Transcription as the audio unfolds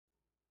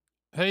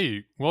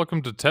Hey,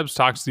 welcome to Tebs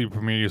Talks, the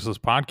Premier Useless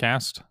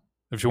Podcast.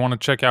 If you want to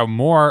check out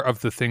more of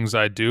the things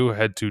I do,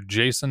 head to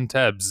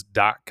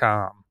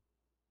jasontebs.com.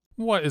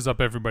 What is up,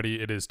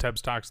 everybody? It is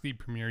Tebs Talks, the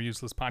Premier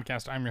Useless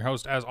Podcast. I'm your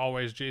host, as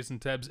always, Jason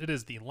Tebs. It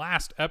is the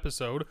last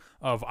episode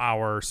of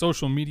our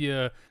social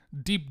media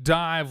deep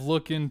dive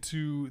look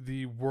into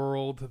the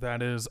world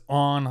that is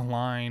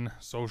online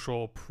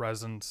social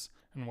presence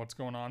and what's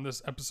going on.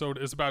 This episode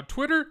is about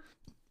Twitter.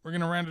 We're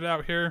going to round it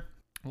out here.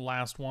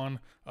 Last one.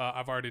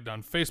 I've already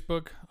done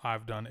Facebook.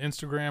 I've done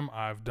Instagram.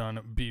 I've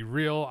done Be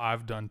Real.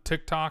 I've done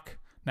TikTok.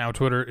 Now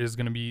Twitter is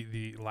going to be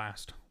the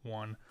last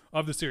one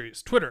of the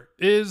series. Twitter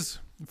is,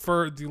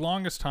 for the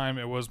longest time,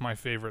 it was my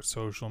favorite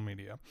social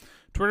media.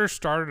 Twitter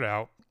started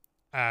out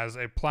as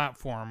a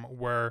platform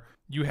where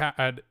you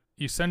had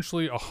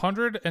essentially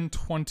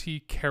 120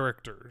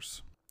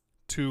 characters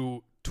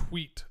to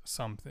tweet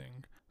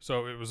something.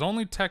 So it was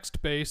only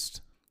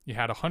text-based. You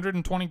had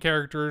 120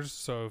 characters,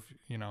 so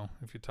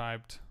if you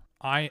typed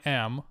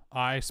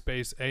I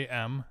space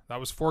AM, that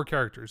was 4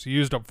 characters. You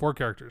used up 4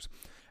 characters.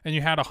 And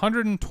you had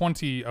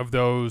 120 of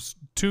those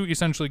to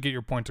essentially get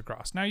your point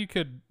across. Now you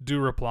could do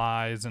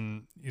replies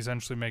and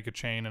essentially make a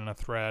chain and a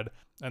thread,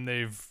 and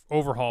they've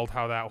overhauled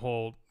how that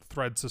whole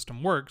thread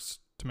system works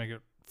to make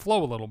it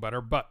flow a little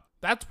better. But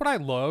that's what I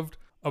loved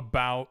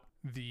about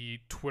the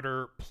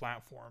Twitter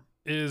platform.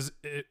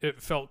 It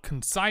felt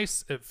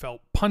concise, it felt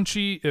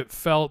punchy, it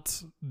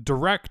felt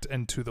direct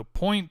and to the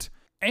point.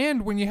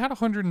 And when you had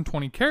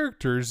 120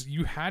 characters,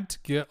 you had to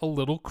get a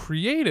little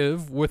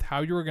creative with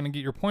how you were going to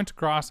get your point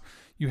across.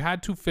 You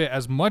had to fit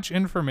as much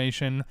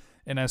information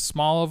in as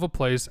small of a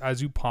place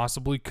as you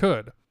possibly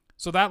could.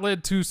 So that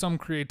led to some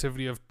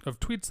creativity of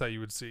tweets that you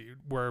would see,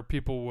 where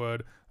people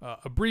would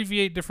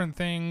abbreviate different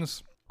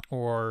things,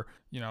 or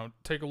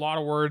take a lot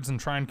of words and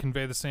try and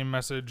convey the same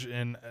message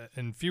in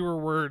fewer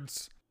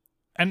words.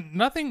 And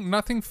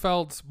nothing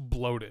felt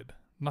bloated.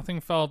 Nothing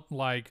felt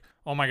like,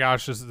 oh my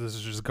gosh, this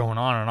is just going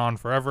on and on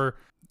forever.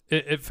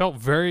 It felt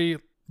very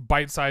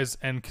bite-sized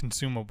and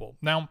consumable.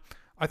 Now,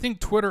 I think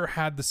Twitter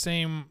had the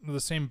same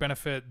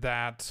benefit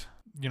that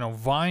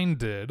Vine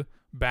did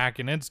back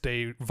in its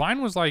day.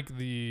 Vine was like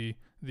the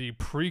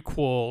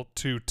prequel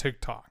to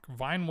TikTok.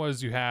 Vine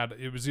was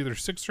it was either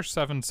 6 or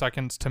 7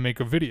 seconds to make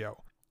a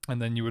video. And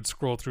then you would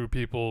scroll through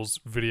people's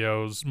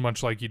videos,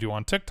 much like you do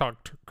on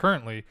TikTok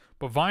currently.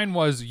 But Vine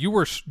was, you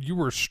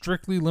were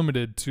strictly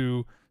limited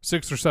to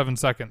 6 or 7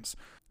 seconds.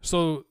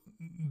 So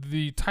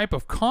the type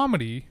of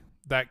comedy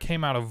that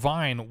came out of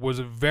Vine was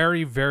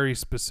very, very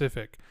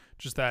specific.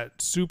 Just that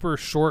super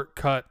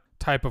shortcut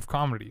type of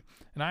comedy.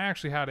 And I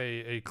actually had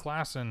a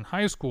class in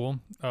high school,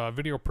 a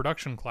video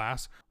production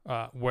class,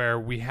 where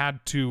we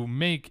had to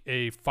make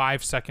a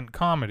 5-second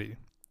comedy.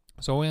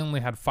 So we only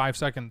had 5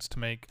 seconds to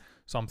make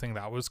something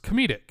that was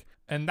comedic,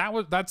 and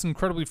that's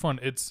incredibly fun.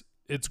 It's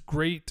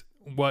great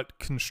what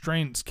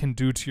constraints can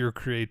do to your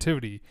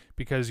creativity,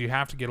 because you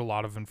have to get a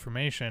lot of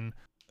information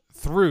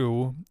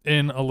through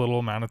in a little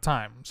amount of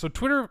time. So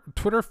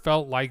Twitter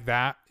felt like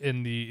that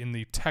in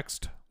the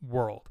text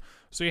world.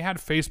 So you had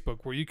Facebook,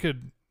 where you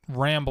could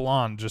ramble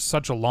on just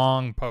such a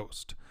long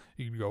post.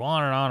 You could go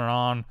on and on and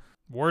on,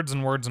 words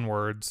and words and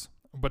words.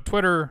 But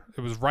Twitter,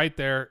 it was right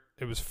there.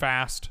 It was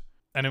fast.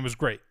 And it was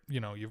great.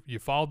 You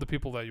followed the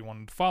people that you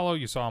wanted to follow.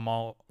 You saw them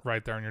all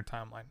right there in your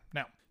timeline.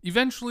 Now,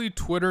 eventually,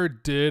 Twitter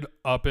did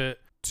up it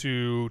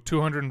to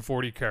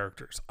 240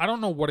 characters. I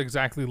don't know what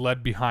exactly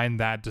led behind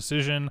that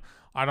decision.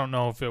 I don't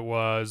know if it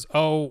was,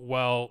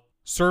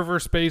 server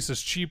space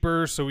is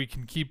cheaper, so we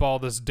can keep all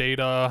this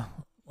data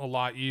a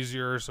lot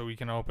easier, so we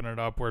can open it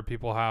up where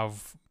people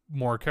have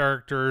more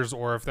characters,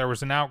 or if there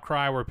was an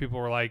outcry where people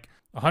were like,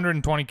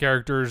 120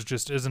 characters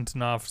just isn't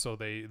enough, so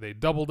they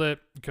doubled it.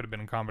 It could have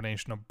been a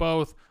combination of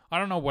both. I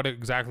don't know what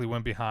exactly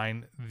went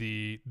behind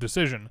the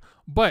decision,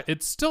 but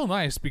it's still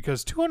nice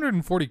because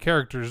 240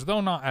 characters, though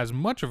not as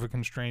much of a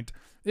constraint,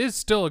 is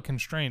still a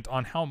constraint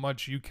on how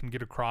much you can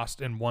get across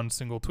in one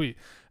single tweet.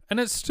 And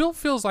it still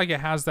feels like it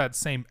has that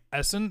same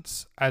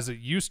essence as it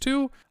used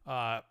to,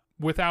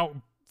 without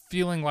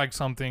feeling like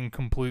something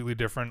completely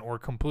different or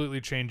completely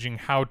changing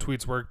how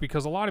tweets work,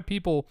 because a lot of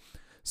people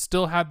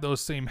still had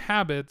those same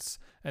habits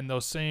and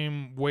those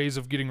same ways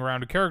of getting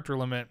around a character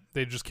limit.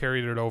 They just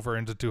carried it over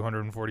into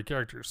 240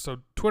 characters. So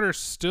Twitter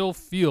still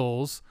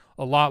feels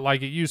a lot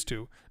like it used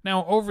to.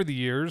 Now, over the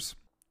years,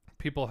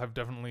 people have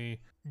definitely,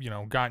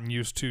 gotten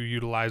used to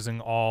utilizing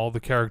all the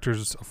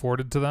characters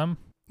afforded to them.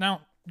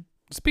 Now,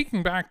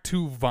 speaking back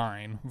to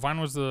Vine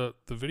was the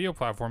video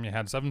platform. You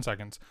had 7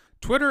 seconds.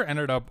 Twitter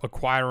ended up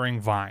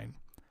acquiring Vine,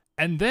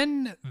 and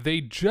then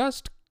they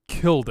just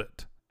killed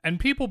it. And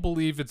people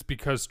believe it's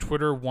because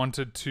Twitter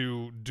wanted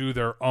to do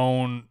their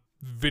own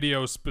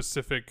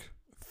video-specific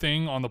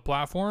thing on the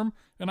platform,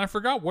 and I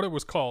forgot what it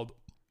was called,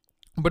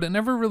 but it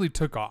never really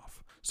took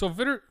off. So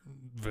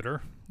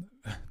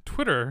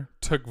Twitter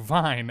took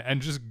Vine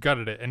and just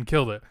gutted it and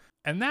killed it,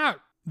 and that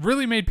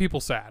really made people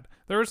sad.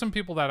 There were some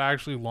people that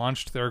actually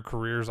launched their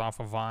careers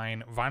off of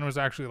Vine. Vine was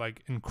actually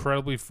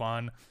incredibly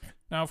fun.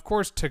 Now, of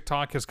course,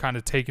 TikTok has kind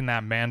of taken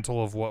that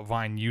mantle of what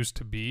Vine used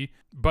to be,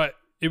 but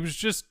it was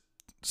just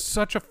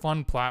such a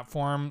fun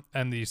platform,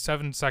 and the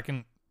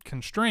 7-second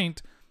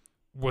constraint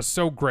was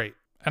so great.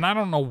 And I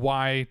don't know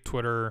why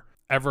Twitter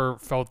ever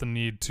felt the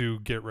need to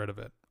get rid of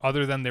it,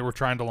 other than they were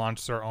trying to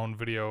launch their own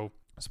video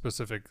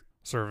specific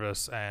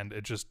service and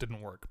it just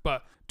didn't work.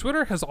 But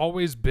Twitter has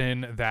always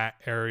been that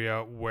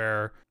area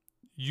where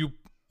you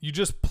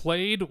just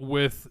played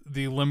with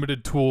the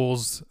limited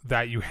tools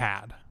that you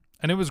had,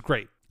 and it was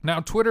great. Now,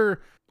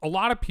 Twitter, a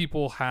lot of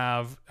people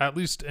have, at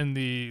least in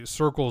the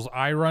circles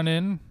I run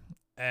in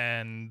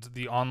and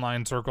the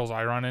online circles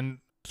I run in,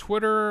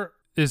 Twitter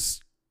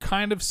is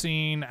kind of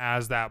seen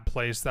as that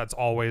place that's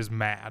always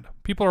mad.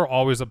 People are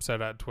always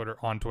upset at Twitter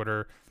on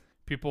Twitter.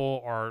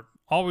 People are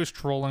always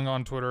trolling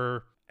on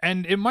Twitter.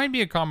 And it might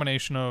be a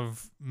combination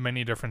of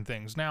many different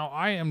things. Now,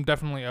 I am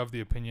definitely of the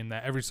opinion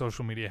that every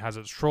social media has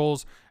its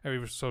trolls.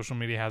 Every social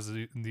media has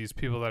these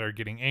people that are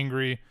getting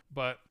angry.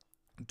 But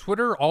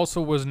Twitter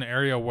also was an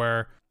area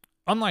where,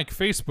 unlike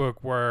Facebook,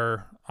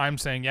 where I'm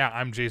saying, yeah,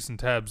 I'm Jason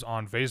Tebbs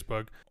on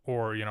Facebook,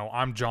 or, you know,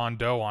 I'm John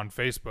Doe on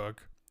Facebook,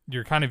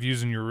 you're kind of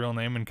using your real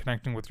name and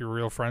connecting with your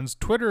real friends.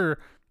 Twitter,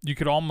 you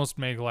could almost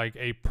make like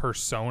a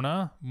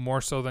persona more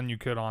so than you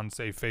could on,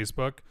 say,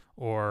 Facebook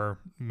or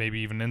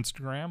maybe even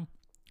Instagram.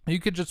 You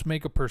could just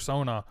make a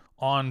persona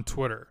on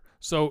Twitter.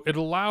 So it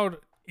allowed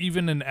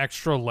even an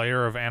extra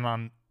layer of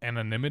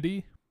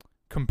anonymity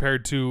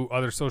compared to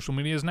other social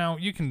medias. Now,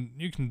 you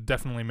can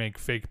definitely make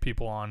fake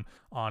people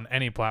on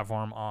any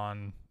platform,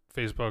 on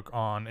Facebook,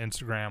 on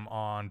Instagram,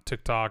 on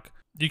TikTok.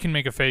 You can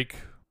make a fake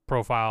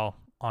profile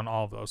on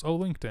all of those. Oh,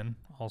 LinkedIn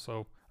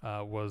also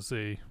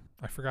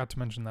I forgot to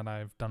mention that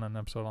I've done an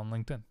episode on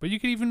LinkedIn. But you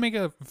could even make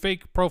a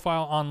fake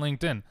profile on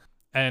LinkedIn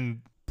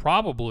and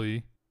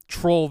probably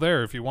troll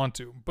there if you want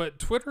to. But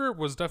Twitter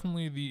was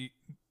definitely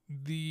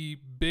the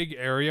big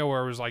area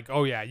where it was like,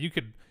 oh yeah, you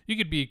could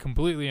be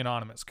completely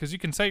anonymous because you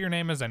can set your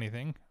name as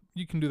anything.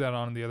 You can do that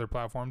on the other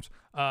platforms.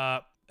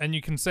 And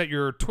you can set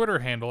your Twitter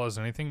handle as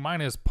anything.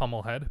 Mine is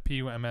Pummelhead,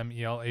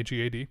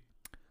 Pummelhead.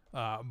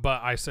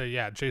 But I say,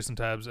 yeah, Jason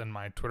Tebbs, and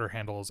my Twitter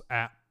handle is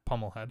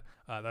 @Pummelhead.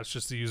 That's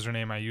just the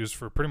username I use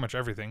for pretty much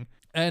everything.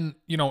 And,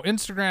 you know,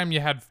 Instagram,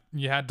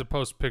 you had to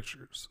post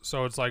pictures.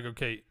 So it's like,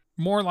 okay,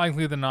 more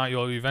likely than not,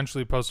 you'll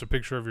eventually post a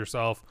picture of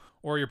yourself,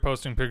 or you're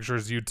posting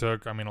pictures you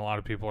took. I mean, a lot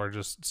of people are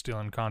just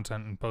stealing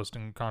content and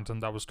posting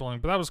content that was stolen,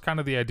 but that was kind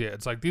of the idea.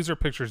 It's like, these are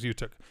pictures you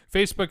took.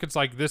 Facebook, it's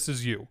like, this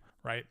is you,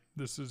 right?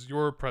 This is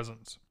your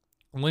presence.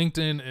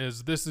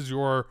 LinkedIn this is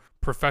your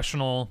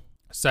professional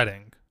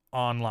setting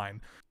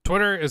online.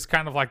 Twitter is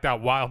kind of like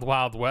that wild,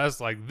 wild west.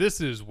 Like,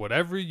 this is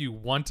whatever you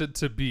want it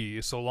to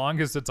be, so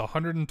long as it's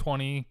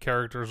 120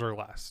 characters or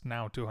less.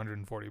 Now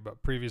 240,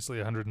 but previously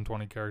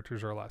 120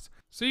 characters or less.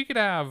 So you could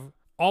have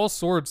all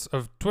sorts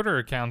of Twitter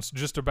accounts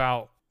just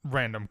about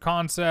random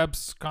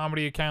concepts,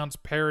 comedy accounts,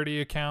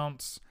 parody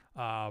accounts,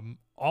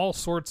 all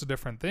sorts of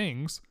different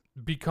things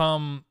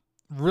become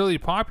really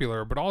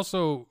popular, but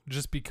also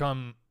just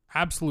become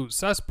absolute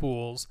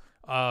cesspools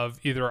of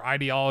either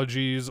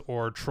ideologies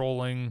or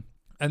trolling.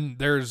 And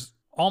there's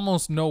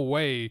almost no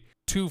way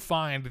to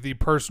find the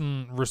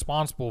person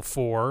responsible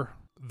for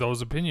those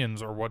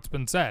opinions or what's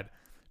been said,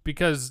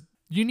 because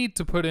you need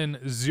to put in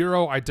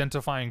 0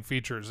 identifying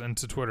features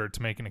into Twitter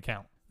to make an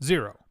account.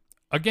 0.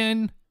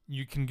 Again,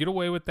 you can get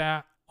away with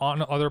that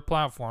on other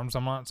platforms.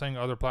 I'm not saying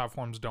other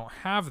platforms don't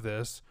have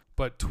this,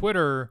 but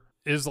Twitter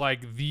is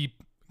like the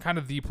kind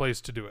of the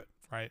place to do it,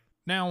 right?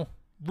 Now,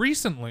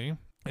 recently,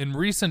 in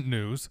recent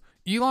news,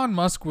 Elon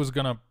Musk was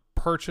going to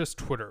purchase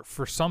Twitter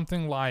for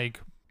something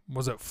like,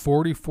 was it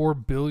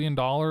 $44 billion?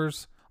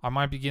 I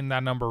might be getting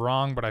that number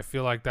wrong, but I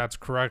feel like that's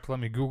correct.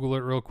 Let me Google it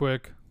real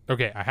quick.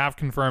 Okay, I have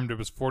confirmed it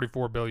was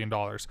 $44 billion.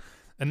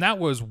 And that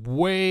was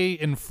way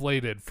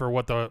inflated for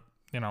what the,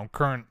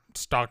 current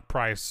stock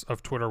price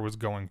of Twitter was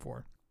going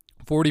for.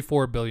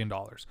 $44 billion.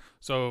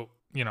 So,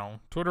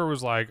 Twitter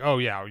was like, oh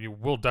yeah, you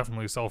will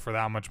definitely sell for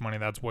that much money.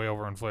 That's way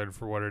overinflated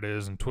for what it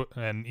is.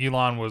 And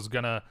Elon was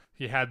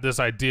he had this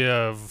idea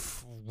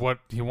of what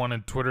he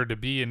wanted Twitter to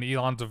be. And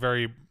Elon's a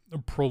very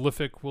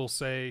prolific, we'll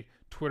say,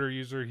 Twitter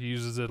user. He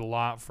uses it a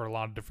lot for a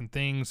lot of different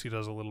things. He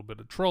does a little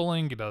bit of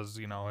trolling. He does,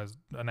 his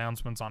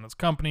announcements on his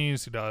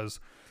companies. He does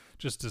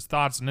just his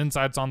thoughts and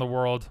insights on the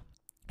world.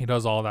 He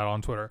does all that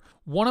on Twitter.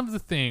 One of the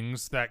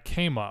things that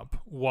came up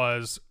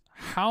was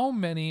how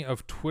many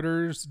of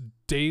Twitter's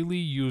daily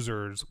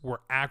users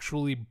were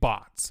actually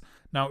bots.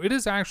 Now, it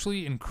is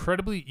actually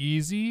incredibly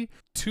easy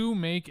to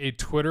make a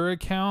Twitter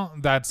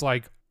account that's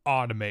like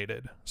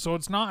automated. So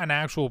it's not an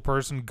actual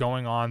person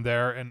going on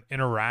there and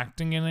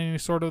interacting in any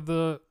sort of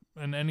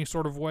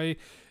way.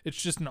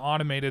 It's just an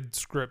automated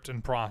script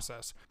and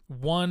process.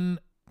 One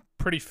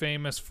pretty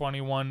famous funny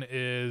one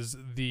is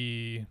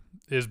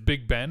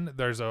Big Ben.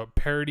 There's a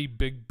parody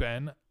Big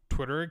Ben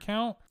Twitter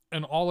account,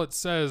 and all it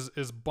says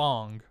is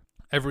bong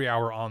every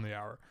hour on the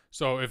hour.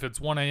 So if it's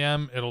 1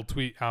 a.m., it'll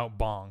tweet out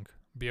bong,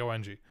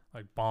 B-O-N-G,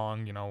 like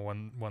bong,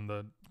 when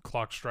the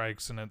clock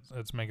strikes and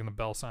it's making the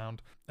bell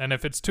sound. And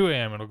if it's 2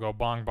 a.m., it'll go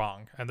bong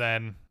bong. And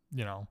then,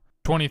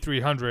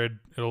 2300,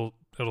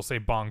 it'll say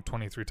bong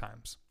 23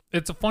 times.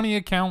 It's a funny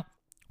account.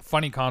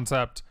 funny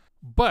concept,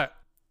 but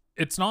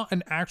it's not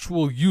an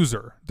actual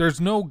user. There's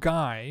no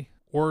guy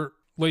or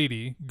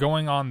lady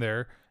going on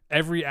there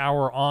every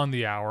hour on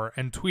the hour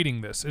and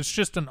tweeting this. It's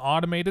just an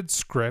automated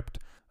script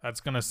that's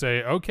going to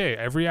say, okay,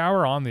 every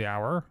hour on the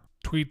hour,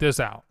 tweet this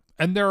out.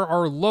 And there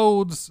are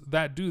loads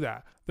that do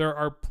that. There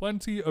are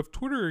plenty of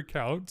Twitter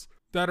accounts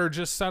that are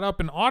just set up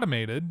and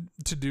automated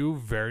to do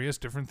various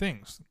different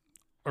things.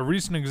 A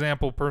recent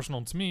example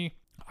personal to me,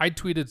 I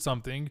tweeted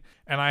something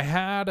and I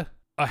had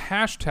a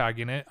hashtag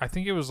in it. I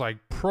think it was like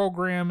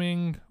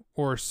programming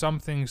or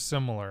something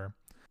similar.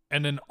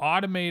 And an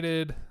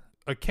automated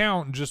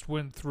account just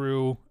went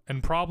through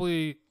and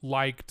probably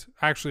liked,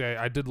 actually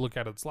I did look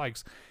at its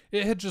likes.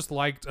 It had just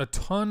liked a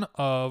ton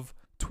of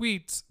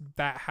tweets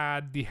that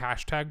had the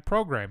hashtag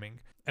programming.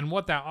 And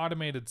what that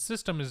automated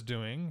system is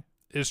doing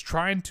is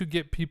trying to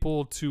get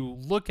people to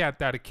look at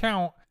that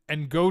account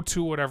and go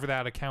to whatever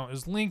that account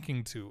is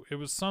linking to. It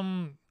was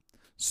some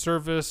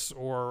service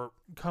or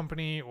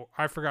company, or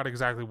I forgot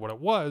exactly what it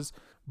was,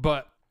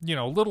 but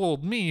little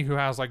old me who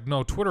has like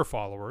no Twitter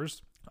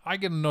followers, I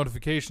get a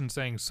notification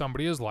saying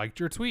somebody has liked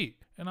your tweet.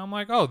 And I'm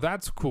like, oh,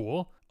 that's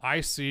cool.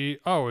 I see,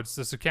 oh, it's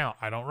this account.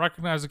 I don't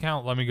recognize the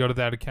account. Let me go to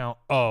that account.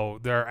 Oh,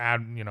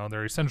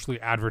 they're essentially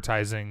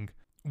advertising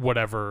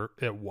whatever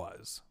it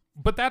was.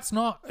 But that's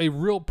not a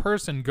real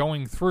person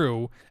going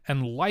through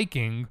and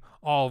liking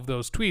all of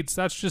those tweets.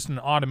 That's just an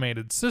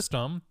automated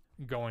system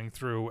going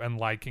through and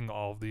liking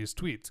all of these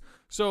tweets.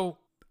 So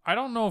I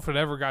don't know if it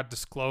ever got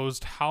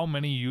disclosed how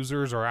many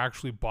users are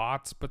actually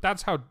bots, but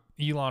that's how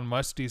Elon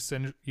Musk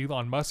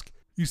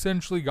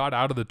essentially got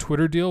out of the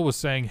Twitter deal, was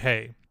saying,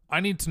 hey, I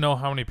need to know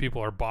how many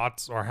people are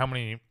bots, or how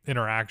many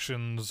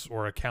interactions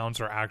or accounts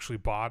are actually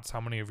bots,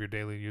 how many of your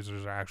daily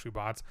users are actually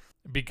bots.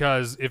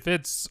 Because if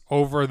it's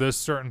over this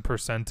certain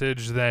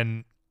percentage,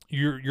 then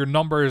your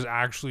numbers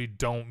actually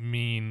don't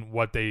mean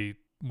what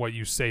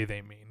you say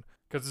they mean,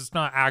 because it's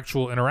not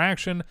actual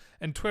interaction.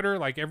 And Twitter,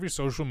 like every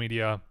social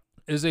media,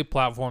 is a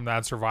platform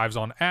that survives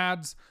on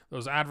ads.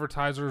 Those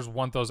advertisers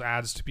want those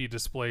ads to be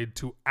displayed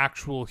to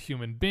actual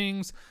human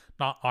beings,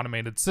 not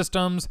automated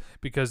systems,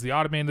 because the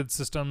automated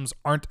systems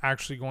aren't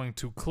actually going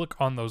to click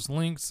on those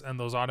links, and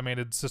those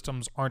automated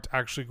systems aren't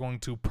actually going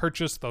to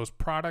purchase those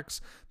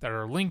products that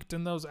are linked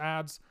in those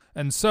ads.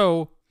 And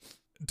so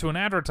to an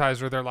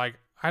advertiser, they're like,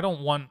 I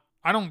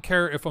don't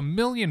care if 1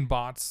 million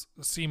bots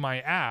see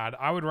my ad.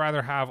 I would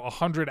rather have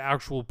 100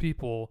 actual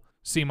people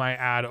see my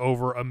ad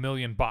over 1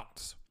 million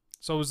bots.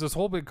 So it was this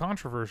whole big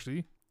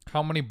controversy,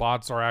 how many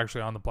bots are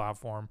actually on the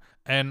platform.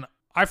 And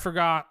I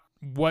forgot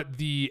what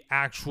the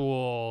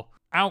actual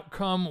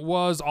outcome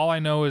was. All I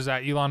know is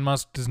that Elon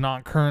Musk does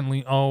not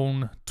currently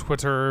own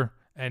Twitter,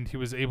 and he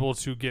was able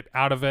to get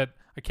out of it.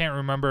 I can't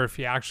remember if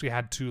he actually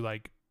had to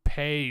like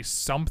pay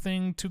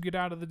something to get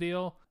out of the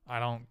deal.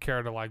 I don't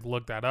care to like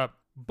look that up,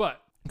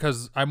 but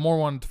because I more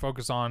wanted to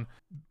focus on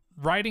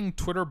writing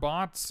Twitter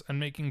bots and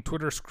making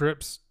Twitter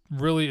scripts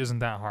really isn't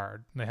that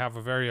hard. They have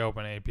a very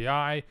open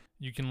API.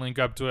 You can link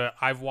up to it.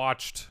 I've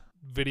watched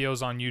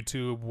videos on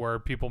YouTube where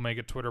people make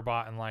a Twitter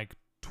bot in like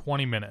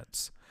 20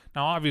 minutes.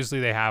 Now, obviously,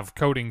 they have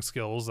coding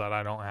skills that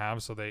I don't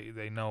have, so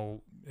they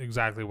know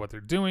exactly what they're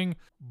doing,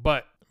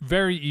 but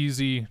very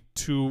easy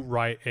to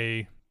write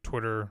a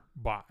Twitter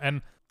bot.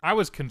 And I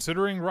was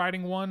considering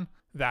writing one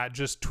that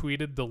just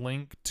tweeted the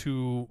link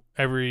to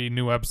every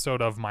new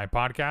episode of my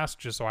podcast,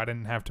 just so I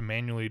didn't have to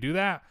manually do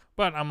that.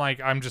 But I'm like,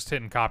 I'm just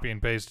hitting copy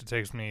and paste. It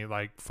takes me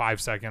like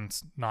 5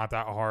 seconds, not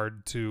that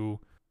hard to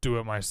do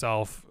it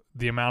myself.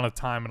 The amount of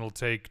time it'll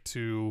take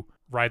to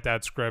write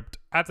that script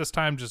at this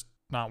time, just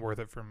not worth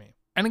it for me.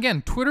 And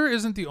again, Twitter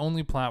isn't the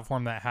only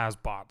platform that has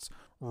bots.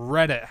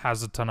 Reddit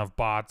has a ton of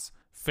bots.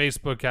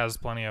 Facebook has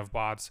plenty of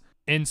bots.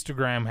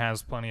 Instagram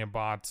has plenty of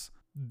bots.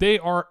 They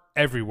are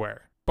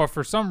everywhere. But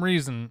for some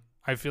reason,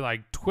 I feel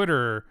like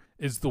Twitter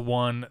is the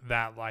one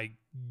that like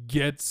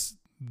gets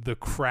the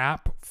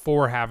crap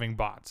for having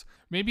bots.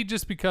 Maybe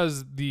just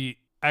because the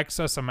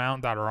excess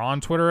amount that are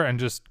on Twitter, and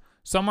just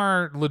some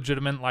are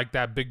legitimate, like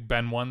that Big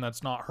Ben one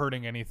that's not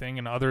hurting anything,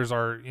 and others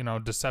are,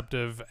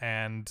 deceptive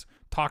and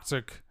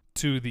toxic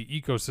to the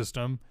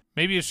ecosystem.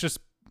 Maybe it's just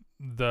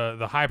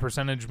the high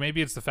percentage.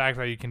 Maybe it's the fact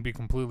that you can be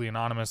completely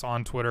anonymous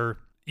on Twitter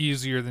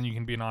easier than you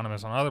can be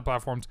anonymous on other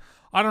platforms.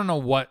 I don't know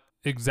what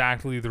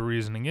exactly the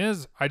reasoning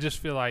is. I just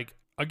feel like,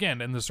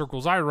 again, in the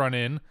circles I run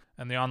in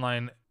and the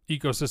online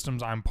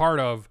ecosystems I'm part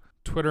of,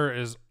 Twitter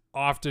is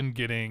often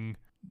getting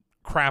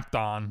crapped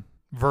on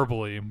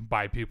verbally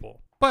by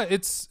people. But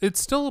it's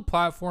still a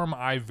platform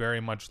I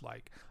very much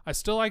like. I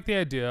still like the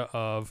idea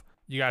of,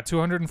 you got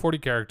 240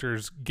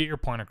 characters, get your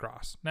point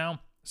across. Now,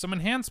 some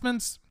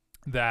enhancements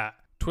that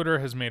Twitter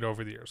has made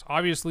over the years,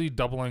 obviously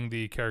doubling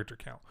the character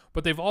count,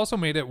 but they've also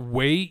made it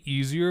way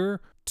easier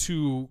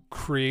to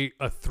create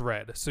a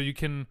thread. So you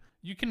can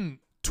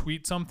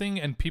tweet something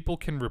and people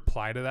can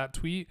reply to that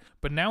tweet,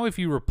 but now if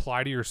you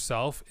reply to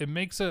yourself, it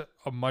makes it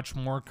a much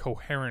more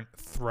coherent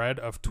thread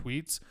of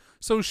tweets.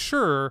 So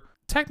sure,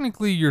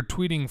 technically you're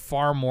tweeting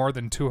far more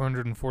than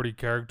 240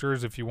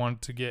 characters if you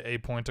want to get a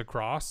point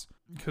across,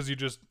 because you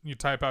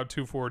type out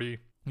 240,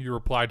 You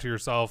reply to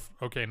yourself,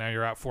 okay, now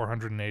you're at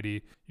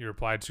 480. You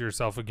reply to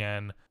yourself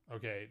again,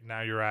 okay,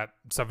 now you're at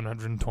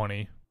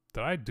 720.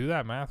 Did I do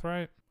that math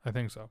right? I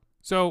think so.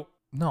 So,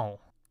 no.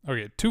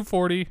 Okay,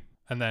 240,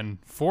 and then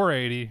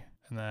 480,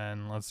 and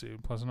then, let's see,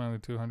 plus another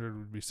 200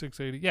 would be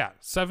 680. Yeah,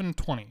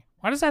 720.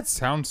 Why does that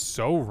sound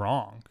so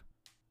wrong?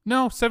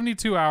 No,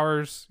 72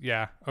 hours.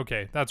 Yeah,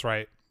 okay, that's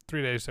right.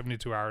 3 days,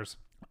 72 hours.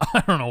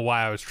 I don't know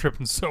why I was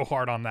tripping so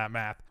hard on that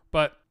math.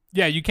 But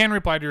yeah, you can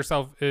reply to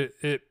yourself.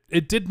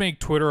 It did make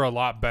Twitter a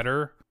lot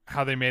better,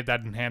 how they made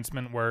that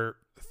enhancement where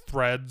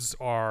threads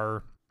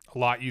are a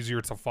lot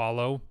easier to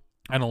follow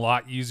and a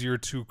lot easier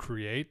to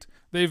create.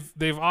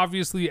 They've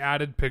obviously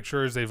added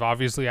pictures. They've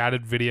obviously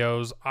added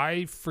videos.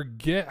 I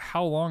forget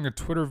how long a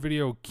Twitter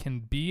video can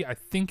be. I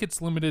think it's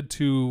limited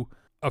to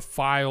a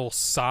file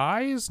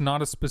size,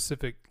 not a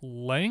specific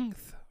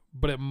length,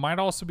 but it might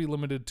also be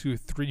limited to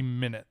 3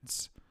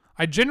 minutes.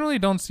 I generally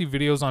don't see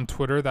videos on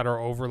Twitter that are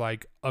over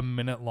like a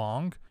minute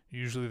long.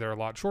 Usually they're a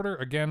lot shorter.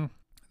 Again,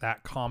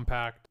 that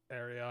compact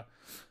area.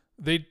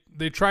 They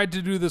tried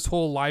to do this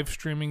whole live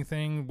streaming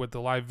thing with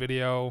the live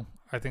video.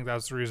 I think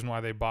that's the reason why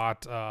they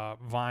bought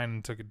Vine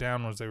and took it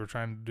down, was they were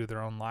trying to do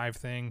their own live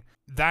thing.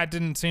 That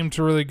didn't seem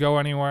to really go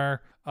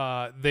anywhere.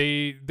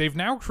 They've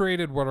now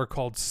created what are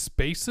called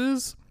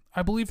spaces,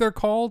 I believe they're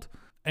called.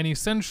 And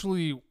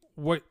essentially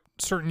what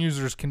certain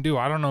users can do,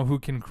 I don't know who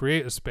can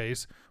create a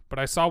space, but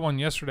I saw one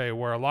yesterday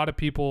where a lot of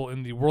people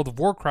in the World of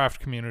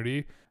Warcraft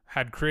community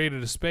had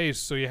created a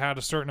space, so you had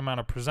a certain amount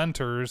of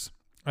presenters,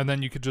 and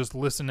then you could just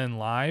listen in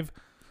live.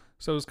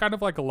 So it was kind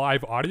of like a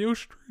live audio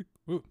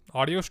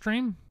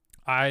stream.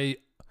 I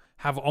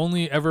have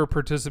only ever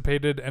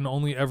participated and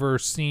only ever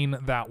seen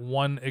that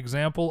one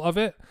example of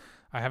it.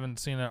 I haven't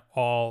seen it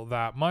all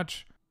that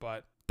much,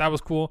 but that was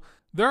cool.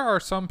 There are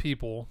some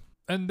people,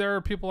 and there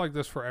are people like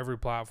this for every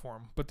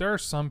platform, but there are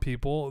some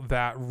people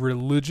that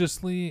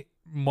religiously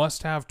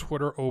must have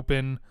Twitter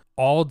open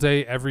all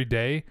day, every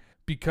day,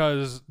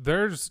 because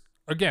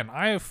again,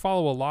 I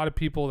follow a lot of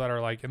people that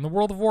are like in the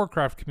World of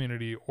Warcraft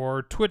community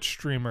or Twitch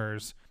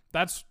streamers.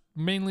 That's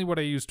mainly what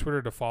I use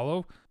Twitter to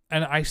follow.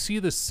 And I see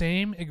the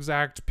same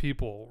exact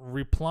people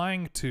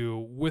replying to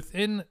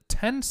within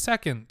 10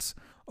 seconds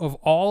of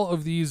all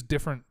of these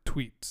different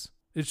tweets.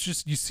 It's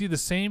just, you see the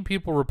same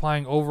people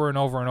replying over and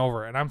over and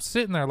over. And I'm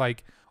sitting there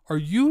like, are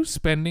you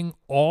spending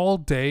all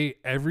day,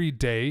 every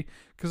day?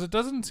 Because it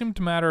doesn't seem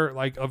to matter,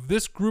 like, of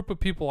this group of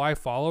people I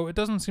follow, it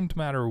doesn't seem to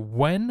matter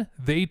when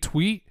they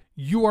tweet,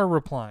 you are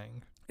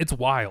replying. It's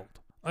wild.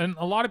 And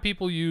a lot of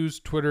people use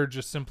Twitter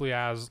just simply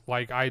as,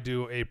 like I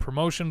do, a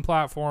promotion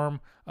platform.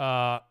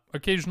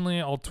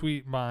 Occasionally I'll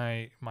tweet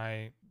my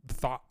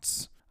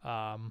thoughts.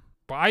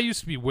 But I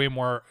used to be way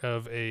more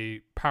of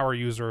a power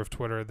user of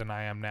Twitter than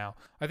I am now.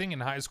 I think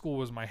in high school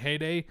was my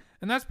heyday.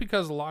 And that's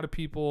because a lot of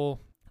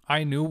people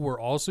I knew were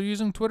also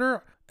using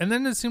Twitter. And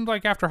then it seemed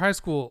like after high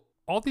school,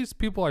 all these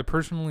people I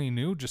personally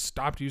knew just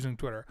stopped using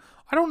Twitter.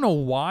 I don't know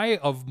why.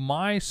 Of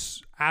my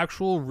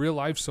actual real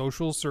life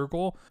social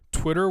circle,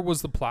 Twitter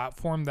was the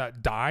platform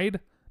that died.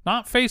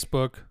 Not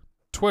Facebook,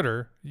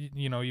 Twitter.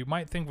 You know, you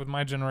might think with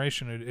my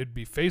generation it'd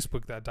be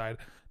Facebook that died.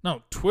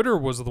 No, Twitter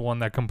was the one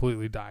that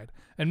completely died.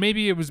 And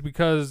maybe it was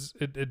because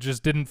it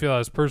just didn't feel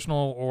as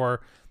personal, or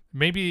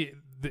maybe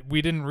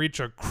we didn't reach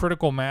a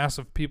critical mass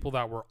of people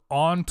that were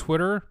on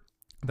Twitter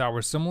that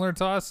were similar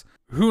to us.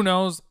 Who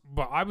knows?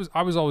 But I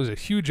was always a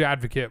huge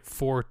advocate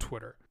for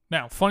Twitter.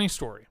 Now, funny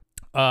story.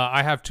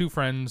 I have two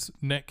friends,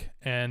 Nick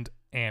and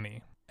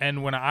Annie.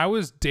 And when I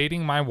was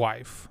dating my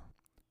wife,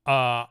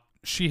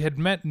 she had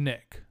met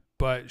Nick,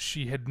 but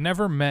she had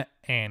never met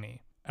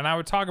Annie. And I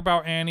would talk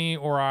about Annie,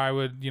 or I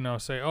would,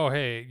 say, oh,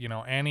 hey,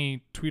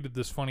 Annie tweeted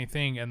this funny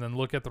thing, and then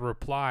look at the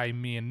reply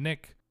me and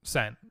Nick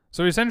sent.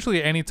 So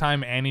essentially,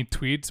 anytime Annie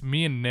tweets,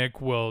 me and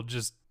Nick will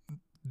just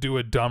do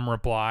a dumb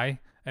reply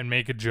and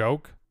make a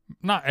joke.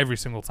 Not every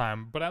single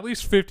time, but at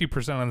least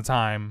 50% of the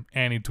time,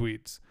 Annie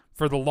tweets.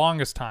 For the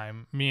longest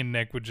time, me and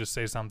Nick would just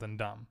say something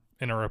dumb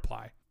in a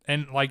reply.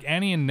 And like,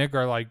 Annie and Nick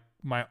are like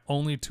my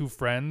only two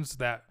friends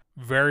that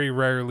very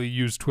rarely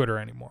use Twitter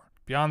anymore.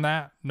 Beyond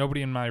that,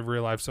 nobody in my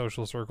real life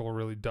social circle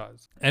really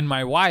does. And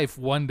my wife,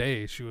 one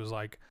day, she was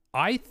like,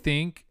 I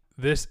think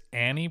this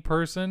Annie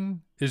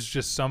person is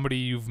just somebody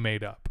you've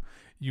made up.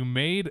 You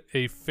made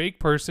a fake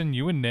person,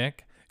 you and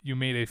Nick. You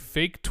made a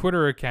fake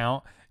Twitter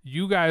account.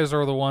 You guys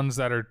are the ones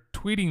that are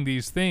tweeting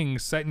these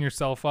things, setting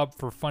yourself up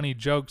for funny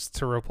jokes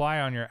to reply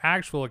on your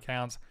actual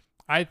accounts.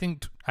 I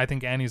think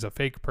Annie's a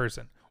fake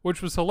person,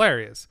 which was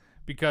hilarious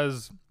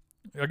because,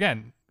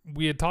 again,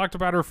 we had talked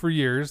about her for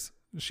years.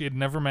 She had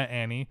never met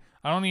Annie.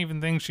 I don't even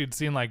think she'd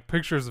seen like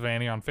pictures of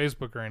Annie on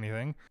Facebook or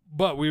anything.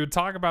 But we would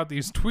talk about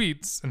these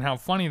tweets and how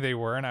funny they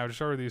were, and I would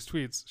show her these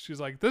tweets.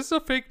 She's like, this is a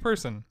fake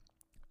person.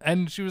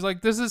 And she was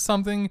like, this is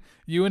something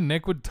you and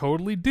Nick would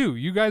totally do.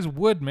 You guys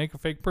would make a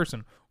fake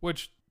person,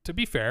 which, to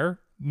be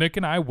fair, Nick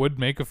and I would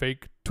make a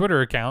fake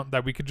Twitter account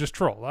that we could just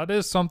troll. That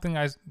is something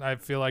I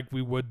feel like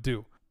we would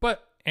do.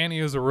 But Annie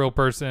is a real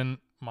person.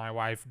 My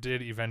wife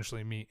did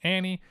eventually meet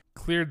Annie,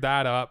 cleared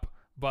that up.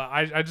 But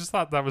I just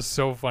thought that was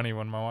so funny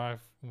when my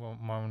wife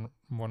when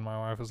my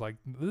wife was like,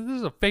 this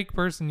is a fake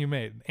person you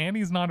made.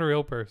 Annie's not a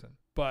real person.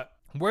 But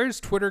where's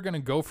Twitter going to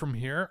go from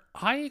here?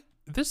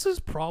 This is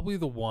probably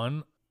the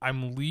one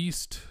I'm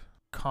least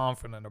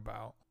confident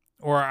about.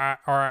 Or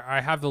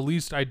I have the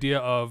least idea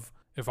of,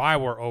 if I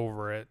were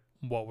over it,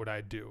 what would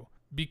I do?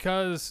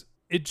 Because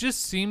it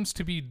just seems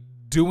to be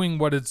doing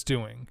what it's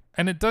doing.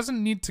 And it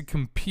doesn't need to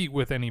compete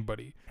with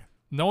anybody.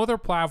 No other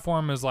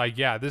platform is like,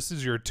 yeah, this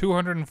is your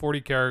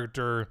 240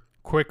 character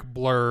quick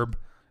blurb.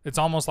 It's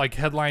almost like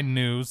headline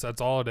news. That's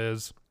all it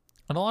is.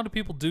 And a lot of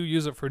people do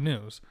use it for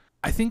news.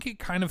 I think it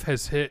kind of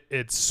has hit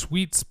its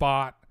sweet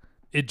spot.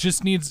 It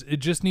just needs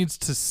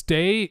to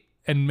stay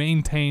and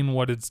maintain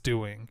what it's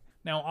doing.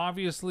 Now,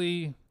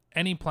 obviously,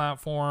 any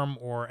platform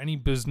or any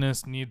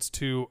business needs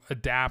to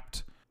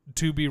adapt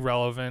to be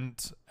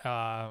relevant,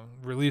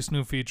 release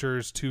new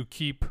features to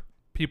keep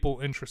people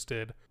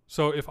interested.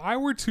 So if I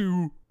were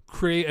to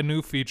create a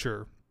new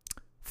feature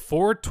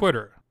for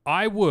Twitter,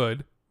 I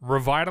would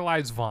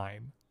revitalize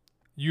Vine.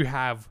 You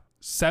have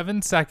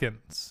 7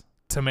 seconds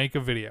to make a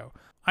video.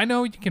 I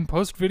know you can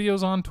post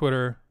videos on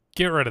Twitter.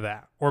 Get rid of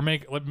that. Or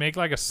make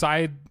like a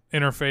side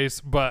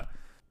interface. But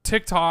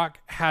TikTok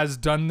has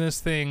done this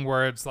thing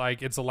where it's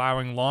like it's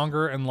allowing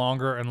longer and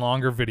longer and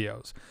longer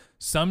videos.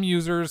 Some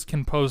users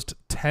can post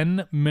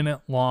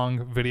 10-minute long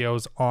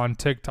videos on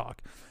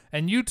TikTok.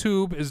 And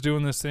YouTube is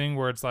doing this thing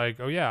where it's like,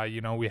 oh yeah,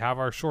 we have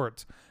our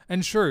shorts.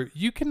 And sure,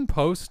 you can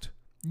post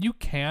a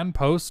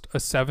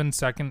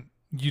 7-second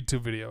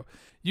YouTube video.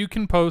 You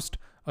can post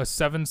a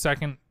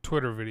 7-second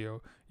Twitter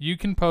video. You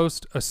can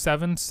post a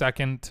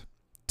 7-second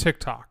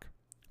TikTok.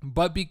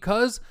 But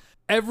because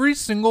every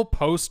single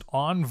post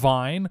on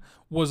Vine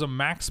was a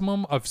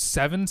maximum of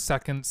 7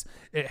 seconds,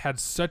 it had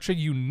such a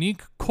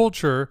unique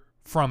culture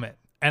from it.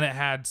 And it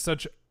had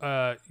such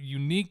a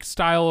unique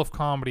style of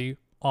comedy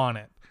on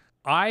it.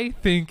 I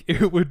think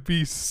it would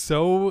be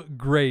so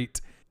great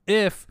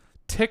if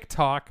if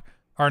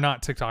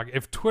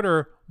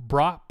Twitter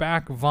brought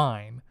back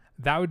Vine.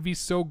 That would be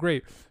so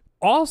great.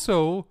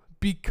 Also,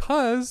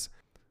 because,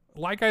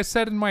 like I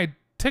said in my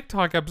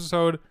TikTok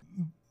episode,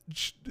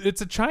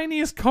 it's a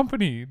Chinese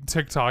company,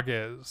 TikTok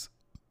is.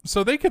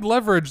 So they could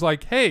leverage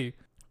like, hey,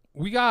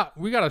 we got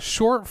a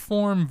short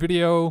form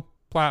video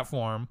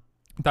platform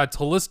that's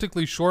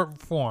holistically short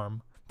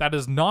form, that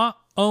is not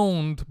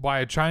owned by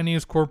a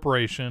Chinese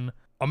corporation,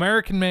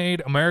 American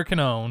made, American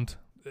owned.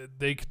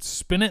 They could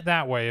spin it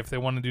that way if they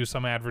want to do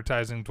some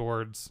advertising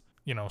towards,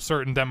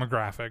 certain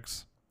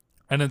demographics.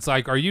 And it's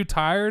like, are you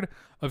tired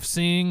of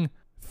seeing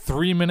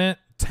 3-minute,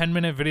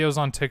 10-minute videos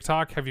on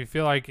TikTok? Have you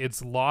feel like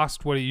it's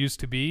lost what it used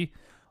to be?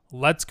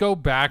 Let's go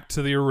back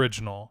to the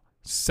original,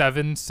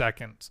 7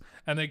 seconds.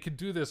 And they could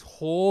do this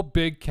whole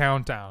big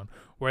countdown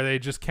where they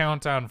just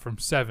count down from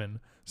 7,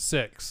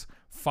 6,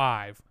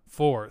 5,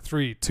 4,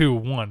 3, 2,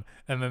 1,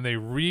 and then they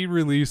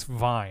re-release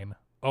Vine.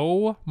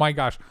 Oh my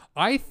gosh.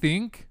 I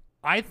think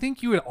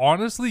you would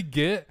honestly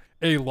get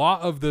a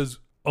lot of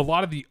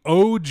the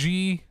OG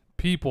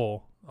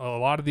people, a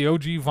lot of the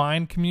OG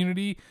Vine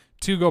community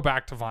to go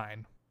back to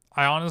Vine.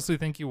 I honestly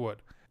think you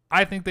would.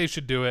 I think they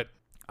should do it.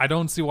 I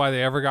don't see why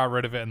they ever got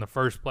rid of it in the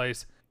first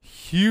place.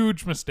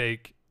 Huge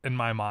mistake in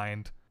my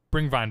mind.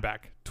 Bring Vine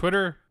back.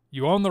 Twitter,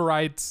 you own the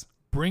rights.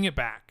 Bring it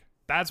back.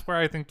 That's where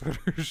I think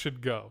Twitter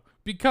should go.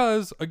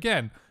 Because,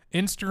 again,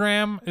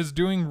 Instagram is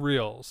doing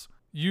Reels.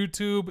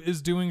 YouTube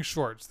is doing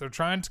Shorts. They're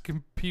trying to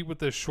compete with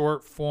this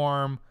short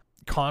form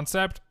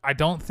concept. I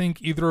don't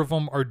think either of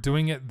them are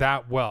doing it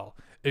that well.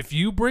 If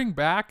you bring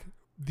back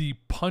the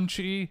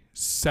punchy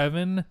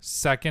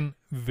 7-second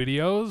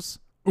videos,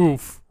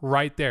 oof,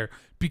 right there.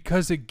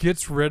 Because it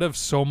gets rid of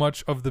so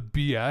much of the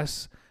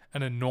BS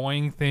and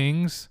annoying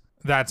things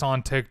that's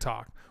on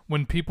TikTok.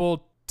 When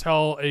people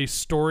tell a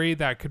story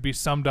that could be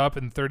summed up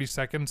in 30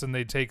 seconds and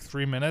they take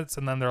 3 minutes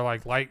and then they're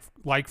like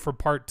for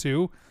part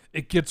 2,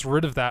 it gets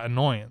rid of that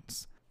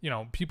annoyance.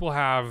 People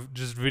have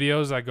just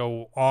videos that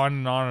go on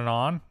and on and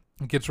on.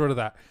 It gets rid of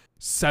that.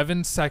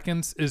 7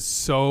 seconds is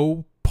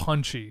so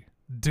punchy.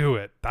 Do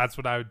it. That's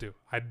what I would do.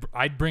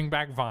 I'd bring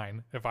back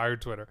Vine if I were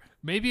Twitter.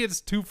 Maybe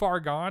it's too far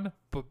gone,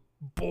 but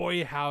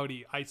boy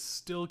howdy, I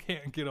still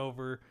can't get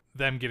over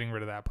them getting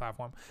rid of that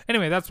platform.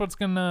 Anyway, that's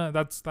gonna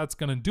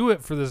do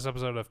it for this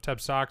episode of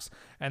Tebs Talks,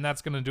 and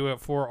that's gonna do it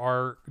for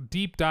our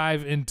deep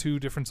dive into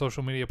different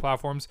social media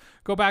platforms.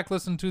 Go back,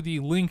 listen to the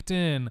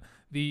LinkedIn,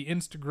 the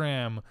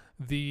Instagram,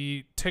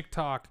 the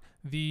TikTok,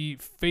 the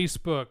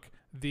Facebook,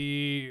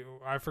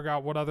 I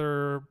forgot what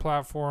other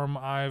platform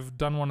I've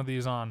done one of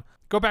these on.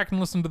 Go back and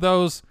listen to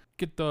those.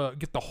 Get the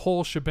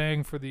whole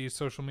shebang for the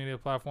social media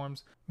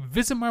platforms.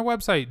 Visit my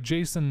website,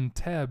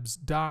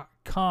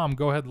 jasontebs.com.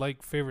 Go ahead,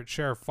 like, favorite,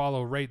 share,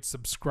 follow, rate,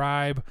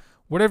 subscribe,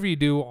 whatever you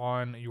do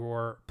on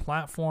your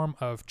platform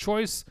of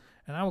choice.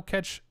 And I will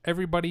catch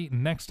everybody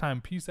next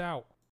time. Peace out.